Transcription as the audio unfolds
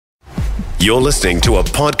You're listening to a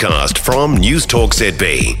podcast from News Talk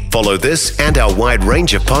ZB. Follow this and our wide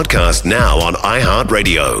range of podcasts now on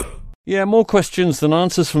iHeartRadio. Yeah, more questions than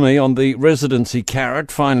answers for me on the residency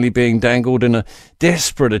carrot finally being dangled in a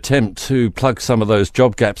desperate attempt to plug some of those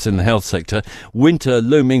job gaps in the health sector. Winter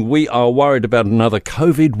looming, we are worried about another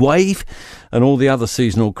COVID wave and all the other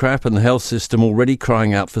seasonal crap, and the health system already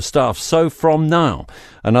crying out for staff. So from now,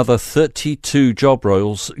 another 32 job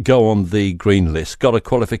roles go on the green list. Got a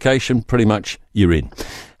qualification, pretty much you're in.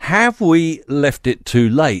 Have we left it too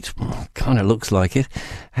late? Kind of looks like it.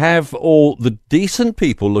 Have all the decent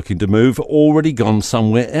people looking to move already gone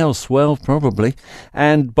somewhere else? Well, probably.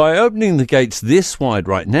 And by opening the gates this wide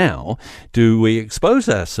right now, do we expose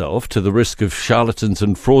ourselves to the risk of charlatans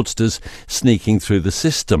and fraudsters sneaking through the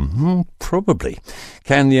system? Probably.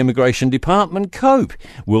 Can the immigration department cope?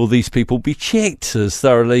 Will these people be checked as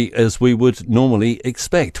thoroughly as we would normally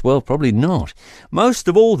expect? Well, probably not. Most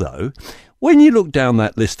of all, though, when you look down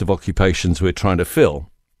that list of occupations we're trying to fill,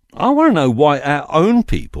 I want to know why our own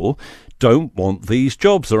people don't want these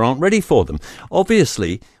jobs or aren't ready for them.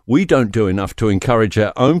 Obviously, we don't do enough to encourage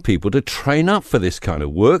our own people to train up for this kind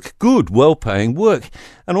of work, good, well-paying work,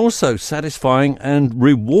 and also satisfying and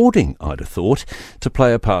rewarding, I'd have thought, to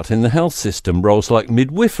play a part in the health system. Roles like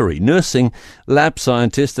midwifery, nursing, lab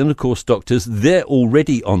scientists, and of course doctors, they're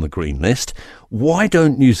already on the green list. Why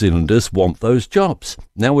don't New Zealanders want those jobs?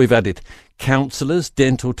 Now we've added counsellors,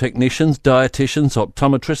 dental technicians, dietitians,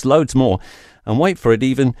 optometrists, loads more. And wait for it,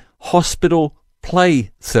 even hospital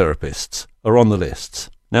play therapists are on the lists.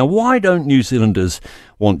 Now, why don't New Zealanders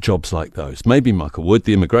want jobs like those? Maybe Michael Wood,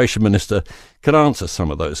 the Immigration Minister, can answer some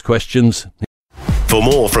of those questions. For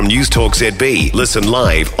more from News Talk ZB, listen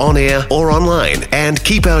live, on air or online, and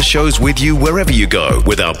keep our shows with you wherever you go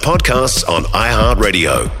with our podcasts on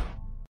iHeartRadio.